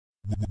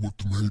What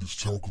the haters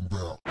talking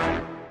about?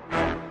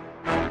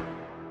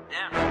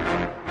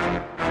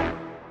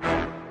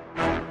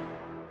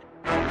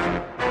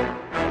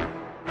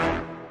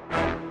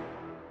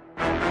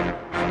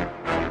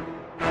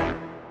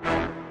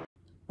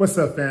 What's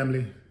up,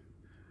 family?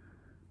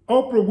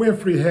 Oprah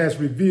Winfrey has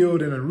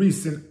revealed in a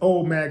recent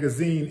O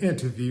magazine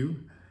interview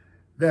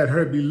that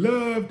her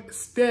beloved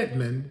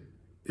Stedman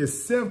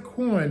is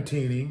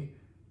self-quarantining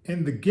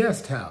in the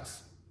guest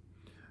house.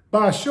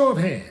 By a show of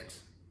hands,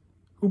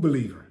 who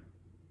believe her?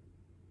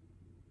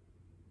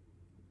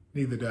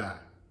 Neither do I.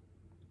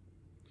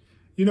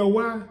 You know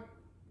why?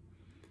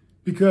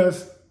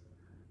 Because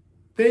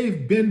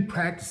they've been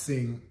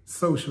practicing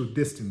social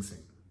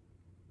distancing.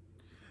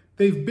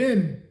 They've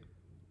been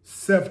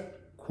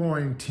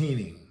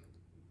self-quarantining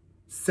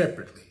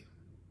separately.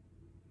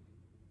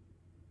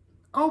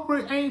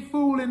 Oprah ain't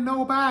fooling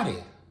nobody.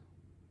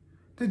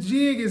 The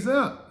jig is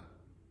up.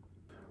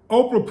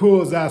 Oprah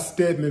pulls out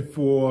Stedman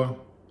for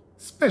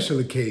special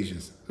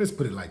occasions. Let's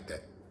put it like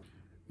that.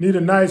 Need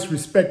a nice,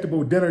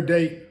 respectable dinner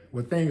date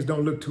where things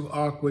don't look too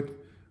awkward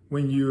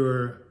when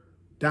you're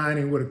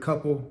dining with a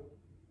couple?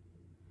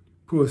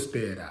 Pull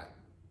Sted out.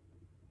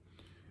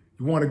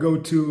 You want to go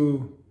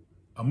to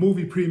a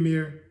movie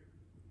premiere?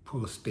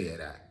 Pull Sted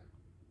out.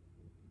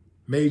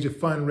 Major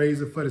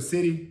fundraiser for the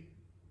city?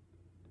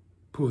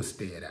 Pull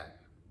Sted out.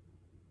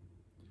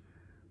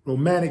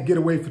 Romantic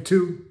getaway for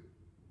two?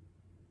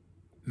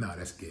 No,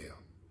 that's Gail.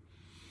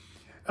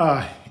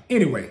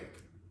 Anyway,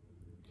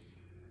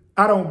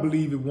 I don't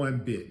believe it one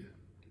bit.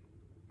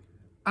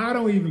 I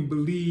don't even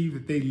believe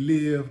that they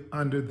live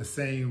under the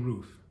same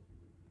roof.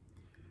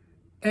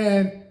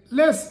 And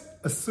let's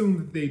assume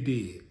that they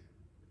did.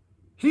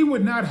 He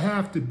would not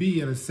have to be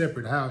in a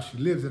separate house. She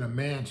lives in a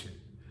mansion.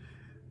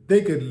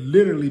 They could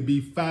literally be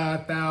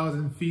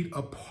 5,000 feet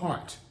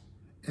apart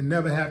and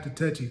never have to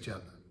touch each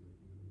other.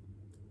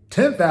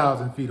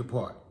 10,000 feet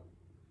apart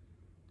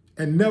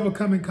and never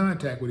come in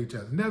contact with each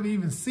other, never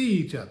even see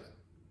each other.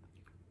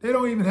 They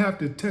don't even have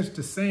to touch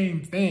the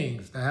same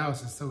things. The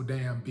house is so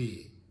damn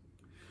big.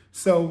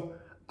 So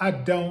I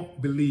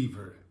don't believe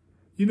her.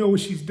 You know what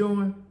she's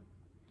doing?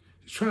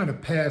 She's trying to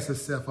pass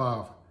herself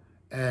off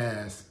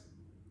as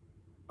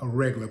a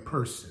regular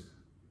person.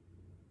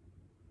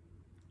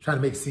 Trying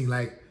to make it seem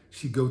like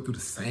she go through the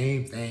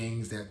same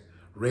things that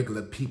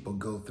regular people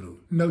go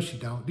through. No, she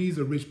don't. These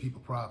are rich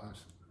people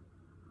problems.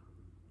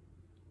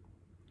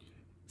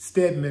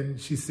 Stedman,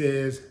 she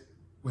says,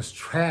 was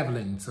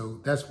traveling, so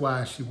that's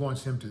why she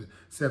wants him to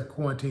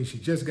self-quarantine. She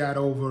just got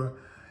over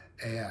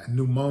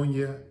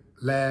pneumonia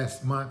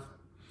last month,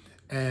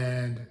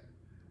 and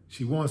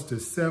she wants to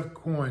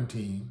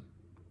self-quarantine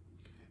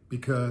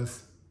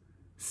because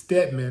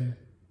Stedman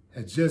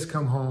had just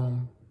come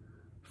home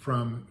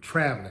from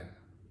traveling.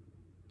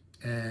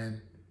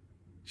 And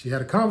she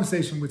had a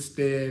conversation with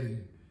Sted,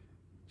 and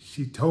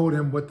she told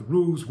him what the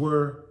rules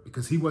were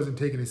because he wasn't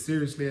taking it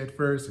seriously at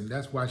first, and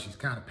that's why she's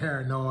kind of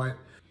paranoid.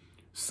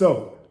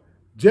 So,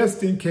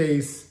 just in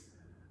case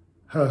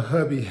her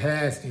hubby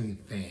has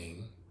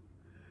anything,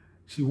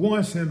 she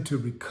wants him to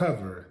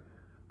recover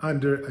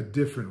under a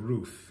different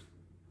roof.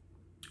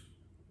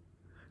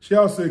 She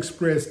also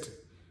expressed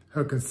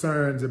her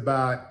concerns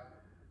about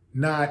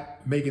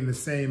not making the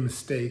same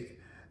mistake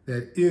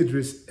that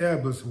Idris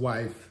Elba's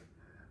wife,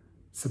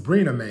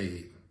 Sabrina,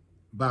 made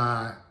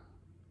by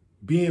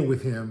being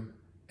with him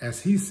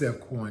as he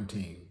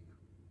self-quarantined.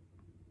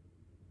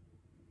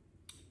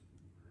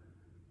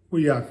 What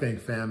do y'all think,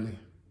 family?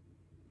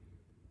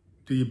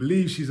 Do you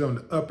believe she's on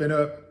the up and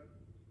up,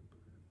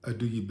 or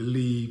do you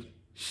believe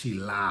she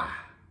lied?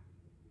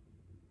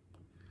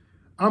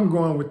 I'm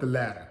going with the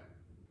latter.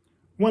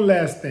 One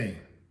last thing.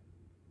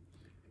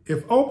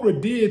 If Oprah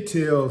did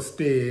tell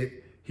Sted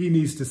he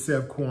needs to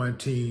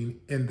self-quarantine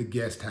in the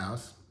guest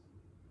house,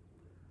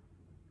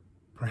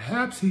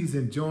 perhaps he's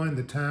enjoying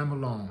the time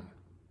alone.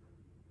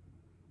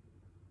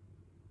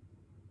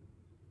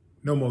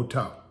 No more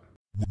talk.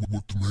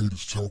 What the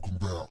haters talking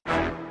about?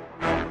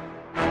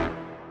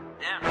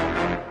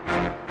 Yeah.